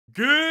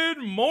Good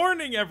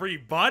morning,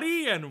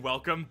 everybody, and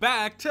welcome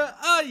back to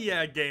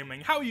Yeah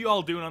Gaming. How are you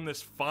all doing on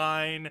this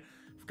fine...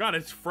 God,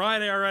 it's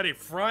Friday already.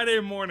 Friday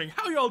morning.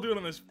 How are you all doing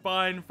on this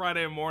fine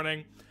Friday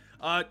morning?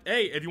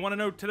 Hey, if you want to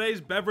know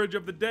today's beverage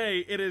of the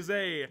day, it is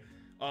a...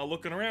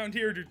 looking around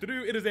here,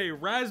 it is a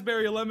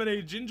raspberry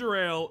lemonade ginger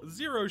ale,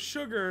 0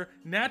 sugar,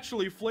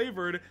 naturally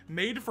flavored,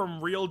 made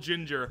from real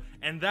ginger.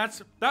 And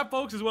that,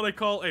 folks, is what I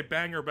call a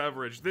banger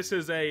beverage. This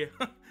is a...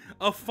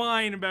 a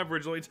fine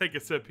beverage. Let me take a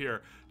sip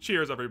here.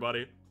 Cheers,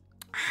 everybody.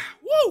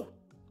 Woo!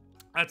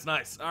 That's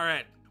nice. All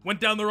right. Went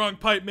down the wrong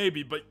pipe,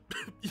 maybe, but,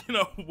 you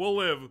know, we'll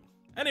live.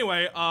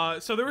 Anyway,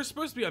 so there was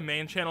supposed to be a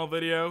main channel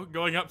video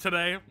going up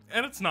today,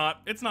 and it's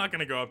not. It's not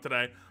gonna go up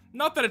today.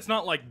 Not that it's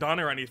not, like, done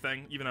or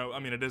anything, even though, I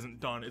mean, it isn't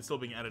done. It's still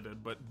being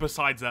edited, but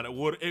besides that,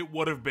 it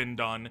would have been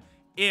done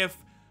if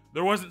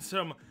there wasn't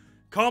some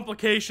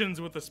complications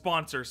with the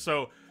sponsor.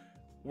 So,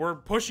 we're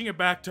pushing it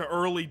back to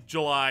early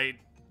July.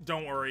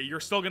 Don't worry,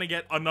 you're still gonna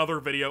get another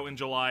video in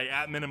July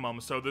at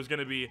minimum. So there's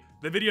gonna be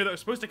the video that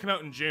was supposed to come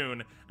out in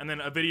June, and then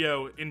a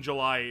video in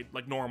July,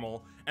 like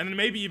normal, and then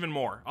maybe even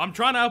more. I'm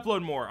trying to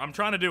upload more. I'm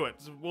trying to do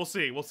it. So we'll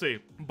see. We'll see.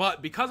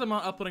 But because I'm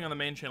not uploading on the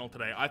main channel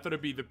today, I thought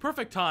it'd be the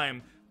perfect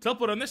time to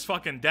upload on this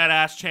fucking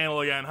dead-ass channel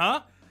again,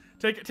 huh?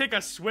 Take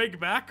a swig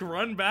back,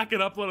 run back,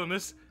 and upload on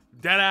this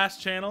dead-ass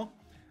channel.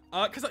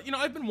 Cause, you know,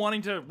 I've been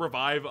wanting to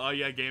revive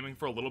Yeah Gaming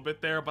for a little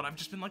bit there, but I've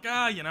just been like,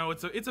 you know,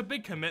 it's a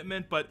big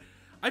commitment, but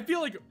I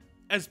feel like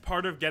as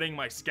part of getting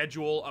my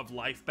schedule of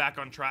life back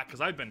on track,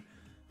 because I've been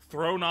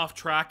thrown off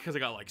track because I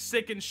got like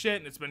sick and shit,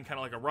 and it's been kind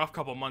of like a rough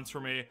couple months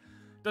for me.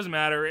 Doesn't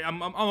matter.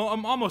 I'm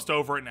almost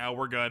over it now.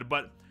 We're good.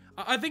 But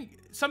I think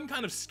some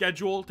kind of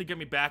schedule to get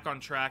me back on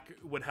track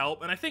would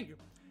help, and I think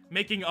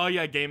making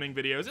Yeah Gaming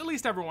videos at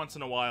least every once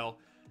in a while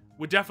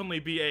would definitely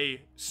be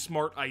a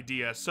smart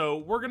idea. So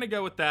we're gonna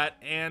go with that,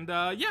 and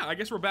yeah, I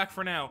guess we're back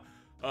for now.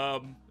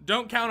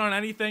 Don't count on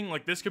anything.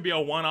 Like, this could be a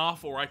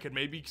one-off, or I could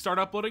maybe start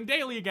uploading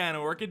daily again,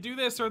 or I could do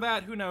this or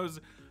that. Who knows?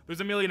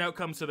 There's a million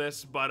outcomes to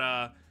this, but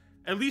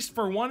at least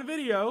for one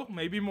video,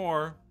 maybe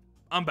more,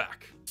 I'm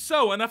back.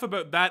 So enough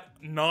about that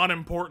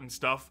non-important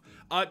stuff.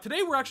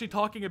 Today we're actually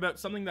talking about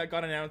something that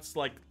got announced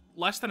like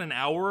less than an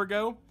hour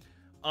ago,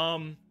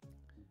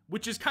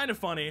 which is kind of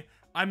funny.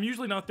 I'm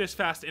usually not this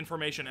fast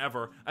information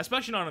ever,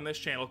 especially not on this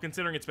channel,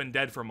 considering it's been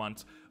dead for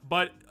months.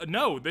 But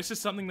no, this is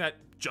something that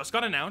just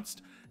got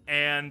announced,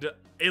 and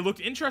it looked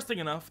interesting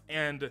enough,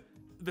 and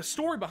the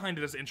story behind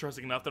it is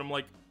interesting enough that I'm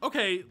like,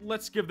 okay,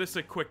 let's give this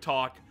a quick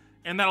talk,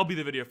 and that'll be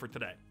the video for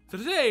today. So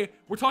today,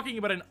 we're talking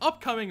about an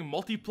upcoming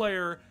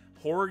multiplayer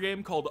horror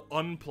game called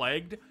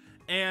Unplagued,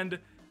 and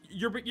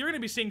you're going to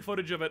be seeing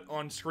footage of it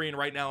on screen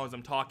right now as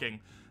I'm talking.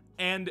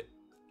 And,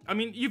 I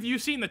mean,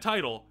 you've seen the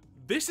title.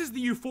 This is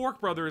the Euphoric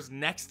brothers'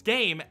 next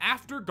game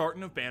after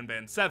Garten of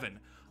Banban 7.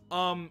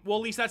 Well,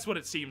 at least that's what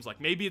it seems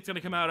like. Maybe it's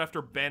gonna come out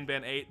after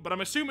Banban 8, but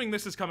I'm assuming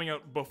this is coming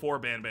out before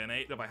Banban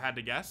 8, if I had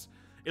to guess.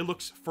 It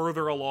looks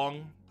further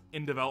along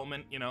in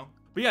development, you know?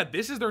 But yeah,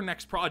 this is their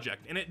next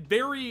project, and it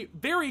very,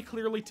 very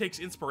clearly takes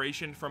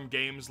inspiration from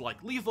games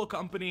like Lethal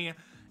Company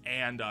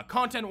and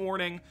Content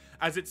Warning,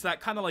 as it's that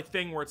kind of like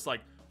thing where it's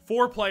like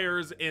 4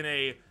 players in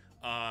a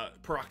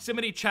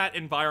proximity chat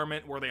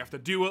environment where they have to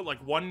do it like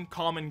one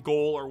common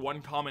goal or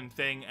one common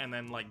thing and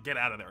then like get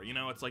out of there, you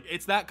know? It's like,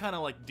 it's that kind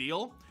of like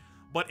deal,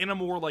 but in a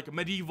more like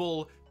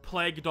medieval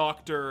plague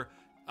doctor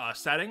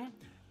setting.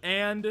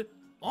 And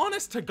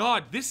honest to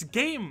God, this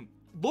game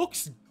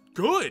looks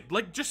good.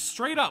 Like, just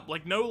straight up,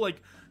 like no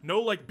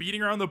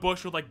beating around the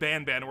bush with like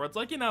Banban, where it's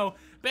like, you know,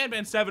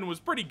 Banban 7 was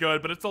pretty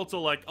good, but it's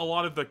also like a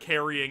lot of the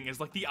carrying is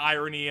like the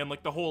irony and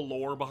like the whole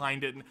lore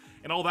behind it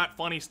and all that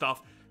funny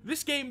stuff.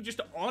 This game,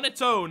 just on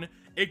its own,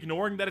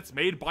 ignoring that it's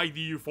made by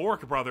the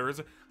Euphoric brothers,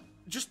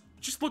 just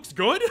looks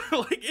good.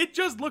 Like, it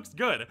just looks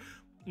good.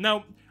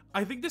 Now,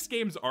 I think this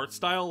game's art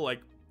style,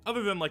 like,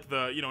 other than, like,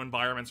 the, you know,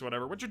 environments or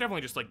whatever, which are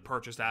definitely just, like,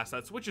 purchased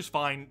assets, which is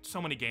fine.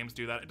 So many games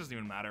do that. It doesn't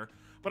even matter.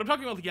 But I'm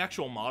talking about the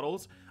actual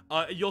models.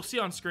 You'll see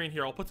on screen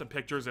here, I'll put some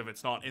pictures if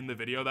it's not in the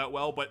video that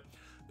well, but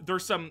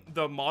there's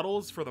the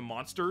models for the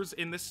monsters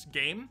in this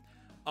game.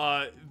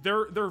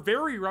 They're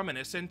very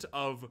reminiscent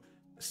of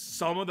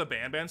some of the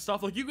Banban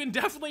stuff. Like, you can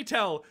definitely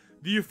tell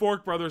the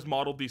Euphoric brothers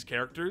modeled these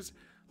characters.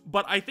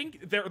 But I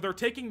think they're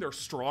taking their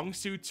strong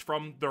suits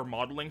from their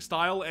modeling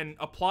style and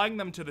applying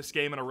them to this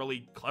game in a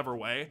really clever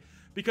way.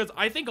 Because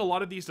I think a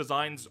lot of these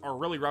designs are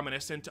really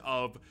reminiscent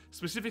of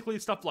specifically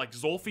stuff like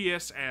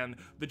Zolphius and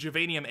the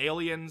Javanium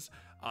aliens,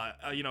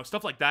 you know,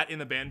 stuff like that in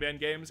the Banban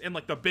games, and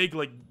like the big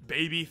like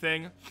baby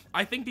thing.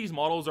 I think these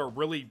models are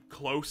really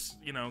close,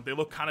 you know, they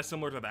look kind of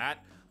similar to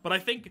that. But I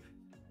think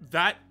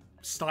that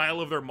style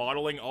of their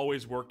modeling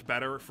always worked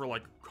better for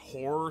like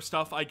horror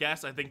stuff, I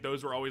guess. I think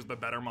those were always the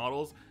better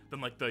models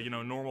than like the, you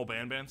know, normal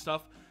Banban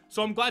stuff.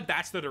 So I'm glad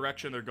that's the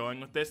direction they're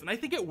going with this, and I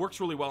think it works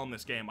really well in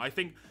this game. I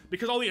think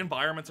because all the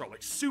environments are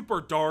like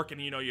super dark,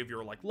 and you know, you have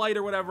your like light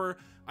or whatever,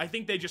 I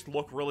think they just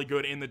look really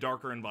good in the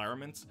darker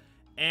environments.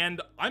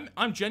 And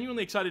I'm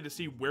genuinely excited to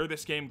see where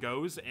this game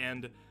goes,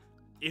 and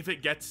if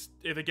it gets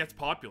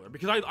popular,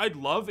 because I'd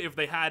love if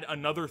they had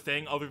another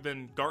thing other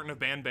than Garten of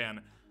Banban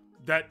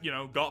that, you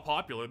know, got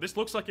popular. This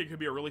looks like it could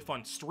be a really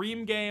fun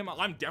stream game.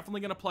 I'm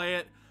definitely gonna play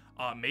it.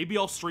 Maybe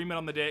I'll stream it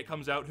on the day it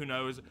comes out, who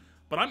knows.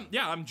 But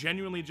I'm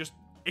genuinely just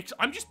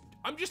I'm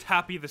just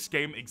happy this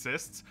game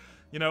exists.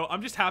 You know,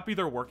 I'm just happy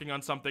they're working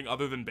on something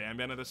other than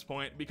Banban at this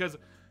point, because,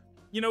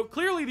 you know,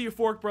 clearly the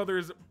Euphoric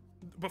brothers,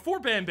 before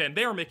Banban,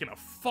 they were making a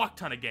fuck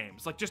ton of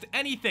games, like just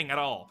anything at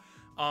all.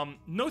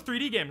 No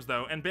 3D games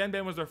though, and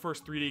Banban was their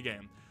first 3D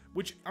game,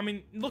 which, I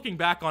mean, looking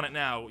back on it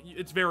now,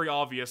 it's very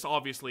obvious,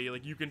 obviously,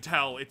 like, you can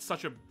tell it's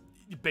such a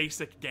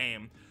basic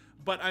game.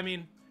 But, I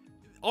mean,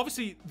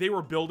 obviously, they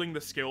were building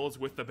the skills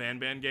with the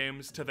Banban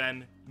games to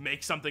then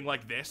make something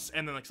like this,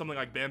 and then, like, something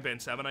like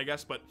Banban 7, I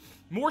guess, but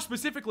more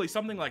specifically,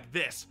 something like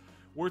this,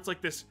 where it's,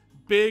 like, this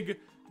big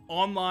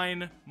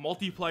online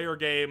multiplayer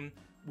game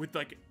with,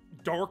 like,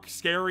 dark,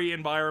 scary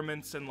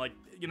environments, and, like,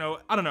 you know,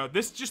 I don't know,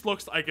 this just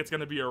looks like it's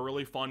gonna be a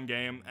really fun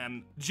game,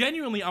 and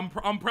genuinely, I'm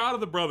proud of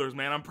the brothers,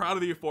 man. I'm proud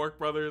of the Euphoric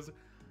brothers,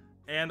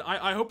 and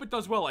I hope it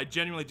does well. I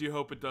genuinely do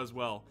hope it does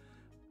well.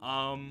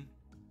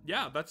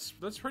 Yeah, that's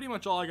pretty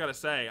much all I gotta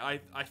say.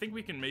 I think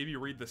we can maybe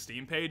read the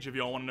Steam page if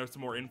y'all want to know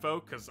some more info,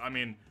 because, I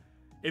mean,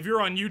 if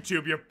you're on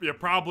YouTube, you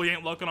probably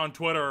ain't looking on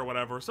Twitter or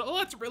whatever, so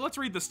let's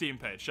read the Steam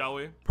page, shall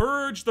we?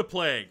 Purge the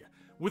Plague.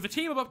 With a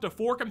team of up to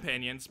 4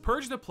 companions,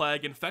 purge the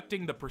plague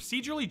infecting the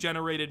procedurally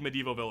generated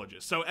medieval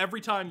villages. So every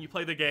time you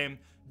play the game,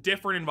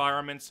 different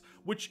environments,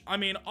 which, I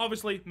mean,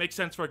 obviously makes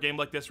sense for a game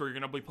like this where you're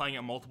going to be playing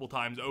it multiple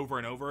times over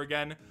and over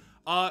again.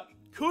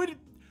 Could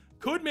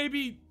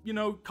maybe, you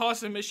know,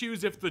 cause some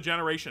issues if the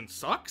generation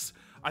sucks.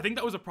 I think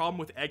that was a problem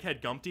with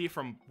Egghead Gumpty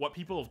from what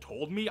people have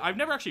told me. I've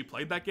never actually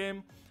played that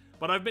game,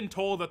 but I've been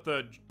told that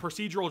the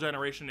procedural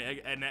generation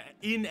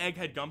in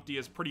Egghead Gumpty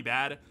is pretty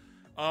bad.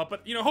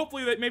 But, you know,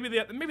 hopefully that maybe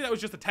that was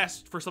just a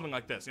test for something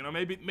like this. You know,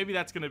 maybe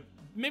it's gonna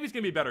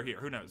be better here.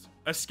 Who knows?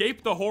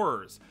 Escape the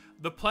horrors.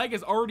 The plague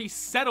has already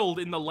settled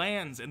in the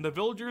lands, and the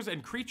villagers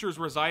and creatures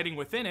residing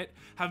within it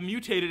have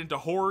mutated into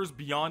horrors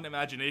beyond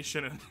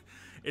imagination. And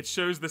it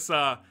shows this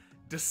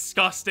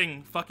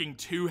disgusting fucking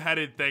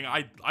 2-headed thing.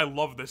 I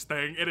love this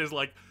thing. It is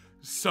like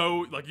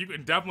so, like, you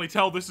can definitely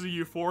tell this is a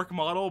Euphoric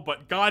model,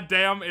 but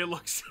goddamn, it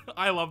looks.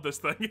 I love this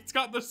thing. It's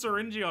got the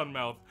syringeon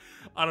mouth.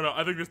 I don't know.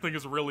 I think this thing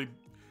is really.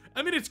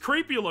 I mean, it's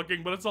creepy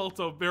looking, but it's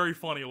also very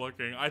funny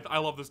looking. I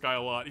love this guy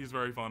a lot. He's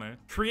very funny.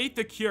 Create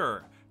the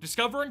cure.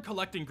 Discover and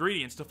collect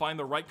ingredients to find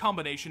the right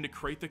combination to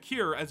create the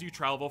cure as you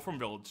travel from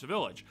village to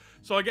village.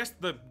 So I guess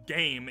the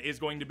game is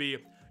going to be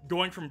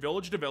going from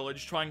village to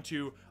village, trying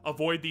to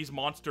avoid these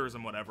monsters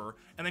and whatever,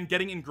 and then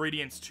getting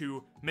ingredients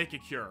to make a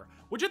cure,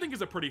 which I think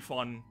is a pretty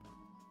fun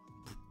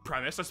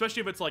premise,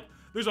 especially if it's like,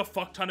 there's a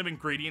fuck ton of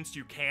ingredients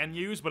you can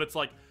use, but it's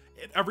like,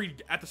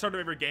 at the start of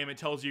every game, it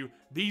tells you,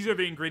 these are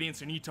the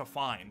ingredients you need to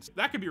find.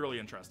 That could be really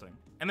interesting.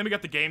 And then we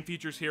got the game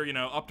features here, you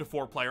know, up to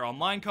 4-player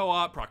online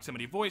co-op,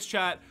 proximity voice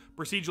chat,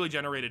 procedurally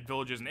generated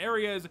villages and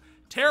areas,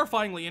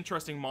 terrifyingly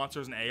interesting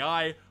monsters and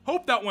AI.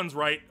 Hope that one's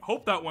right.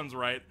 Hope that one's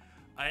right.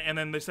 And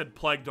then they said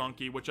Plague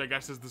Donkey, which I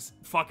guess is this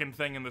fucking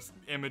thing in this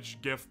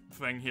image GIF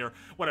thing here.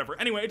 Whatever.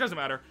 Anyway, it doesn't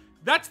matter.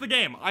 That's the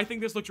game. I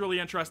think this looks really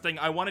interesting.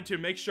 I wanted to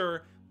make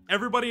sure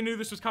everybody knew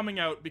this was coming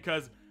out,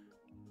 because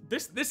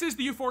this is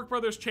the Euphoric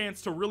brothers'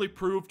 chance to really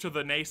prove to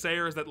the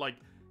naysayers that, like,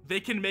 they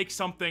can make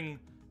something,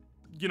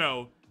 you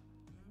know,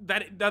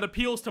 that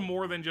appeals to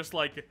more than just,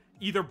 like,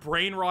 either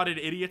brain-rotted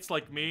idiots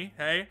like me,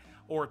 hey,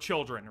 or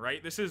children,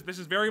 right? This is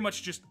very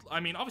much just, I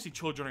mean, obviously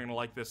children are gonna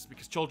like this,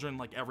 because children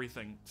like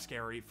everything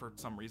scary for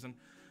some reason.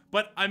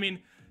 But, I mean,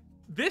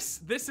 this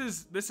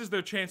is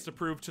their chance to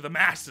prove to the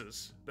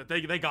masses that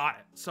they got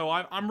it. So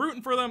I'm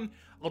rooting for them.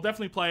 I'll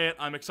definitely play it.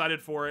 I'm excited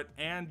for it.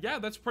 And yeah,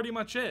 that's pretty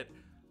much it.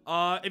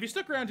 If you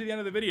stuck around to the end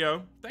of the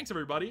video, thanks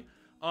everybody.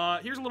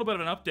 Here's a little bit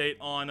of an update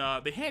on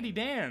the Handy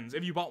Dans,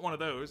 if you bought one of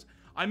those.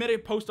 I made a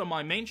post on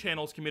my main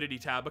channel's community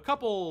tab a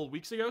couple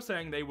weeks ago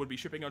saying they would be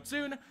shipping out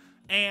soon,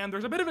 and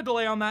there's a bit of a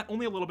delay on that,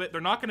 only a little bit. They're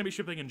not going to be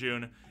shipping in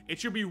June. It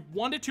should be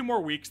 1 to 2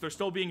 more weeks. They're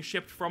still being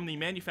shipped from the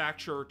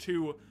manufacturer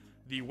to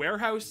the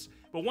warehouse,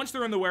 but once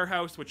they're in the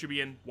warehouse, which should be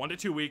in 1 to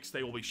 2 weeks,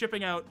 they will be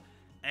shipping out.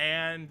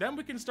 And then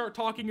we can start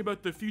talking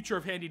about the future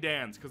of Handy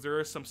Dans, because there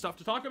is some stuff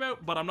to talk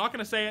about, but I'm not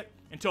going to say it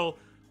until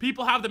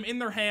people have them in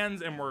their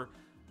hands, and we're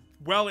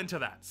well into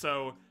that.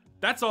 So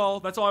that's all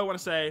I want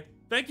to say.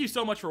 Thank you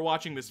so much for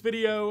watching this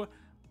video.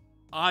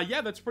 Yeah,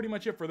 that's pretty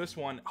much it for this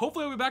one.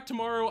 Hopefully I'll be back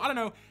tomorrow. I don't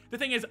know. The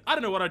thing is, I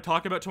don't know what I'd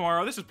talk about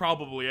tomorrow. This is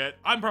probably it.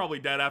 I'm probably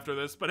dead after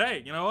this, but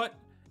hey, you know what?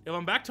 If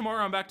I'm back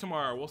tomorrow, I'm back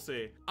tomorrow. We'll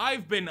see.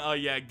 I've been,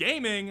 yeah,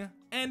 gaming,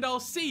 and I'll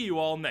see you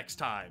all next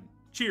time.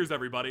 Cheers,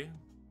 everybody.